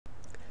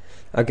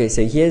Okay,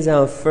 so here's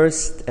our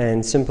first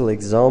and simple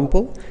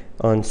example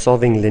on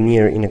solving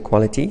linear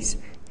inequalities.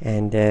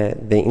 And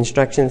the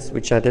instructions,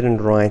 which I didn't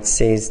write,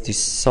 says to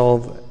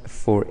solve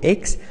for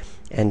x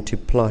and to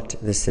plot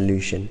the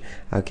solution,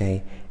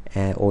 okay,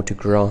 or to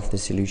graph the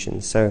solution.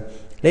 So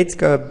let's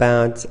go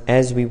about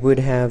as we would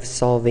have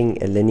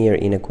solving a linear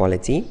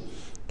inequality.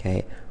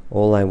 Okay,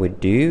 all I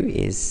would do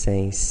is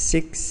say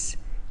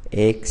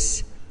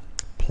 6x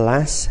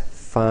plus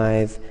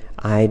 5.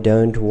 I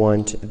don't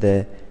want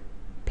the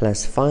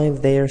plus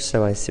 5 there,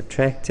 so I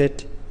subtract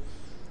it,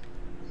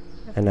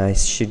 and I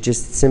should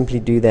just simply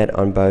do that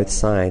on both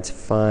sides.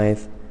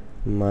 5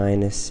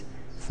 minus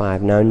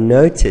 5. Now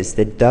notice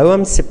that though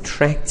I'm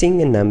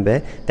subtracting a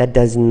number, that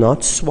does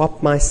not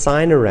swap my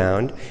sign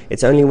around.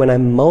 It's only when I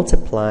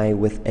multiply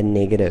with a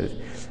negative.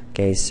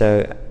 Okay,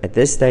 so at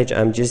this stage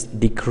I'm just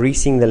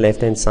decreasing the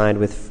left hand side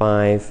with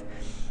 5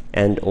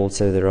 and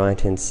also the right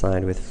hand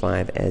side with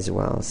 5 as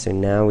well. So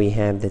now we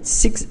have that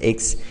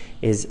 6x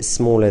is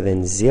smaller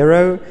than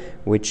 0,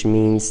 which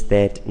means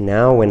that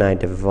now when I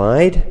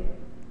divide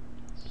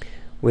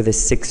with a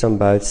 6 on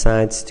both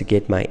sides to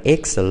get my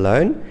x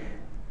alone,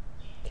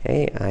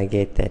 okay, I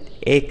get that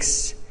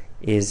x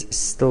is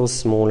still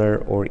smaller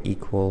or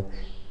equal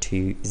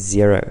to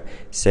 0.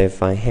 So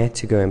if I had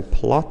to go and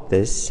plot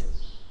this,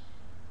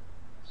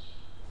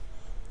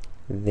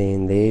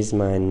 then there's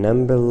my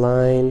number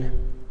line.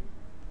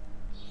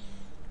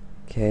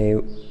 Okay,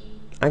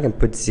 I can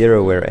put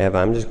 0 wherever.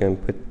 I'm just going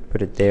to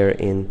put it there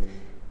in,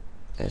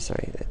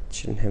 sorry, that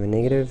shouldn't have a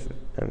negative.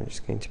 I'm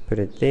just going to put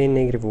it there,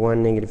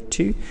 -1,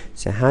 -2.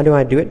 So how do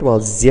I do it? Well,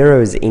 0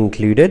 is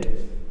included.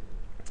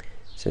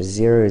 So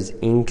 0 is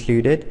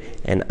included,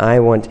 and I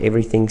want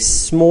everything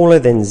smaller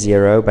than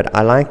 0, but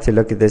I like to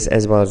look at this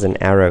as well as an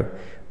arrow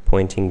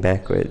pointing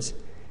backwards.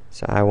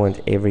 So I want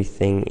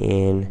everything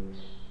in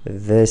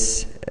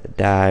this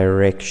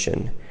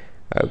direction.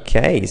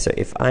 Okay, so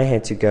if I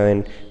had to go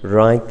and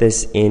write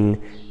this in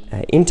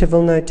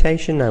interval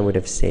notation, I would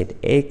have said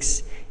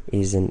x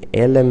is an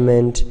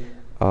element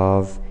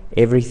of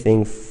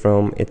everything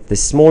from it. The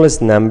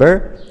smallest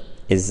number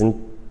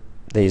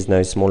there's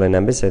no smaller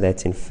number, so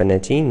that's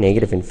infinity,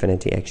 negative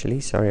infinity actually,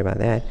 sorry about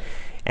that.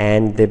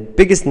 And the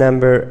biggest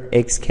number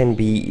x can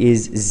be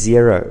is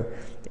 0,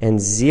 and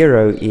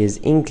 0 is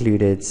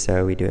included,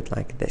 so we do it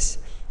like this.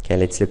 Okay,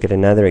 let's look at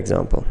another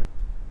example.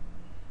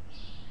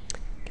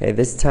 Okay,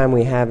 this time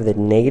we have that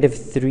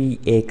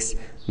 -3x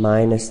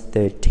minus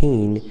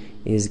 13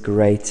 is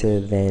greater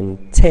than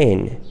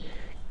 10.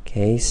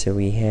 Okay, so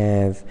we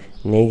have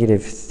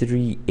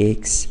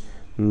 -3x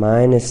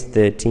minus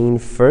 13.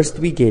 First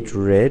we get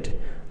rid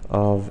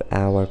of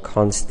our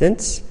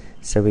constants,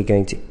 so we're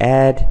going to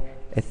add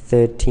a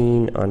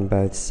 13 on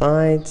both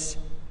sides.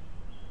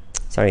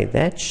 Sorry,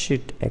 that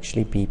should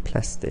actually be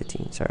plus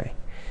 13, sorry.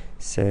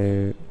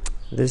 So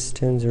this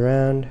turns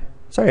around,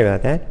 sorry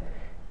about that.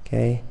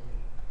 Okay,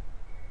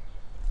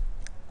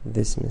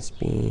 this must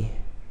be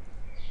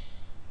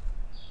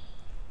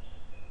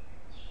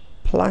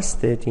plus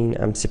 13.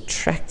 I'm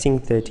subtracting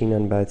 13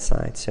 on both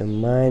sides, so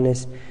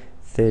minus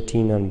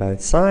 13 on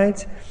both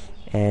sides.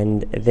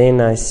 And then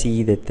I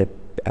see that the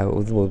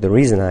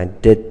reason I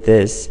did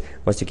this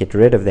was to get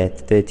rid of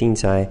that 13,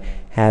 so I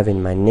have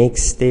in my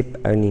next step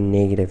only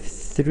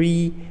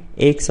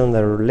 -3x on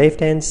the left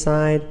hand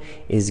side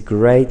is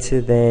greater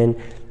than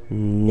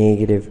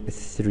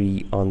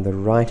 -3 on the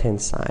right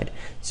hand side.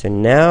 So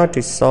now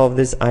to solve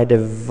this, I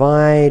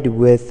divide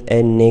with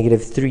a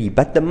 -3,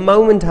 but the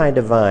moment I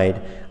divide,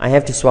 I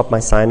have to swap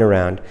my sign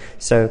around.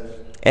 So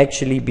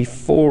actually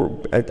before,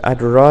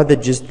 I'd rather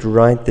just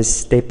write this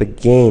step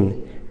again,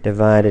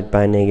 divided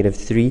by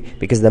 -3,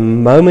 because the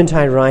moment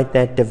I write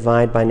that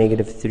divide by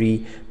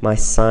 -3, my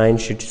sign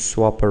should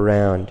swap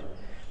around.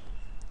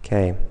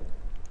 Okay,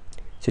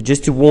 so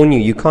just to warn you,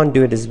 you can't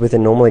do it as with a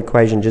normal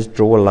equation, just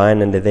draw a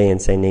line under there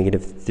and say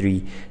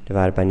 -3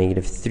 divided by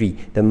 -3.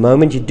 The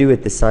moment you do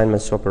it, the sign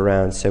must swap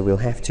around, so we'll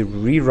have to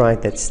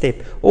rewrite that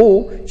step,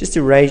 or just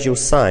erase your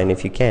sign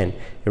if you can.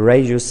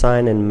 Erase your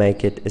sign and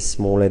make it a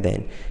smaller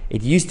than.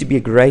 It used to be a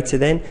greater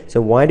than,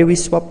 so why do we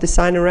swap the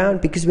sign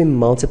around? Because we're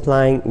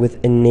multiplying with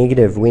a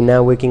negative. We're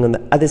now working on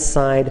the other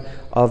side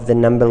of the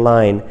number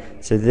line,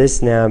 so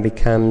this now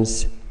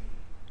becomes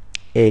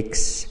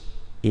x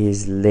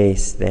is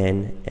less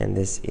than, and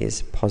this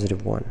is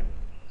 +1.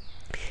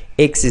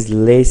 X is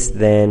less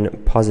than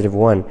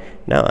 +1.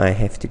 Now I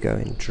have to go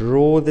and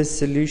draw the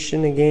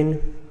solution again.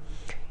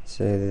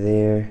 So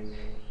there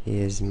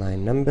is my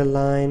number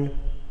line.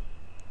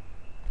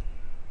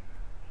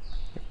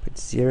 Put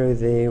 0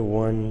 there,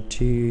 1,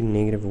 2,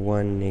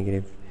 -1,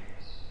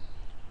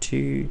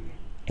 -2,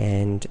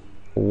 and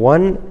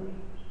 1.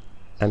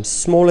 I'm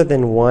smaller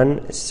than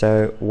 1,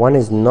 so 1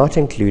 is not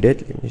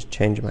included. Let me just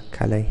change my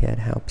color here, it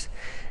helps.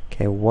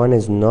 Okay, 1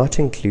 is not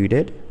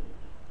included,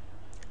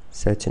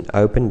 so it's an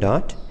open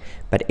dot,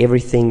 but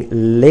everything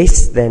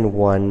less than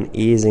 1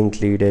 is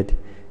included,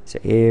 so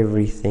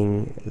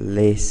everything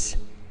less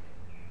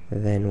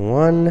than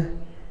 1,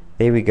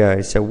 there we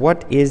go. So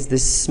what is the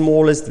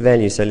smallest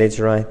value? So let's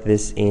write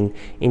this in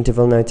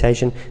interval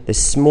notation. The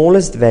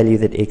smallest value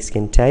that x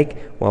can take,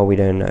 well, we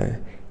don't know.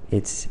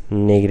 It's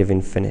negative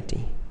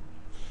infinity.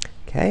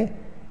 Okay?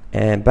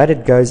 But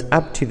it goes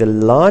up to the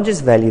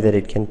largest value that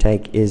it can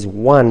take is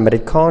 1, but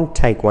it can't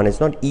take 1.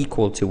 It's not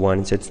equal to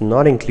 1, so it's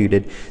not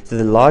included. So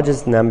the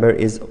largest number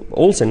is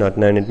also not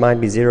known. It might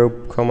be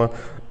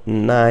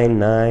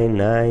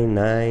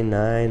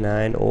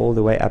 0.9999999 all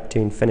the way up to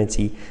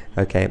infinity.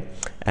 Okay,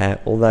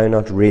 although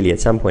not really. At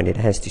some point it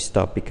has to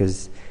stop,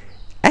 because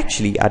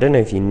actually, I don't know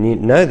if you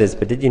know this,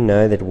 but did you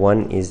know that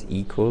 1 is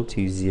equal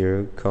to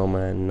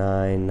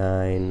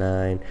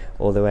 0.999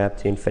 all the way up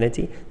to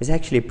infinity? There's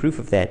actually a proof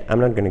of that. I'm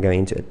not going to go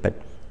into it, but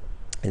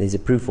there's a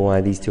proof for why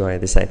these two are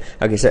the same.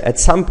 Okay, so at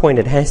some point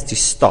it has to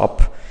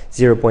stop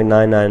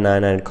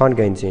 0.9999. It can't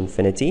go into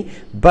infinity,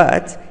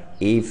 but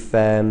if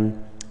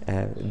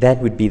that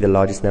would be the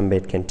largest number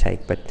it can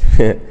take. But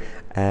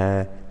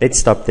let's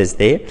stop this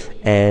there,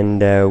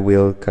 and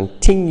we'll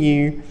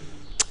continue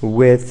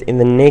in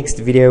the next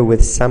video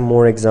with some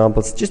more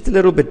examples, just a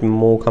little bit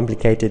more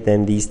complicated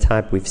than these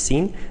type we've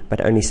seen, but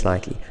only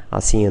slightly.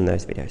 I'll see you in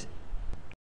those videos.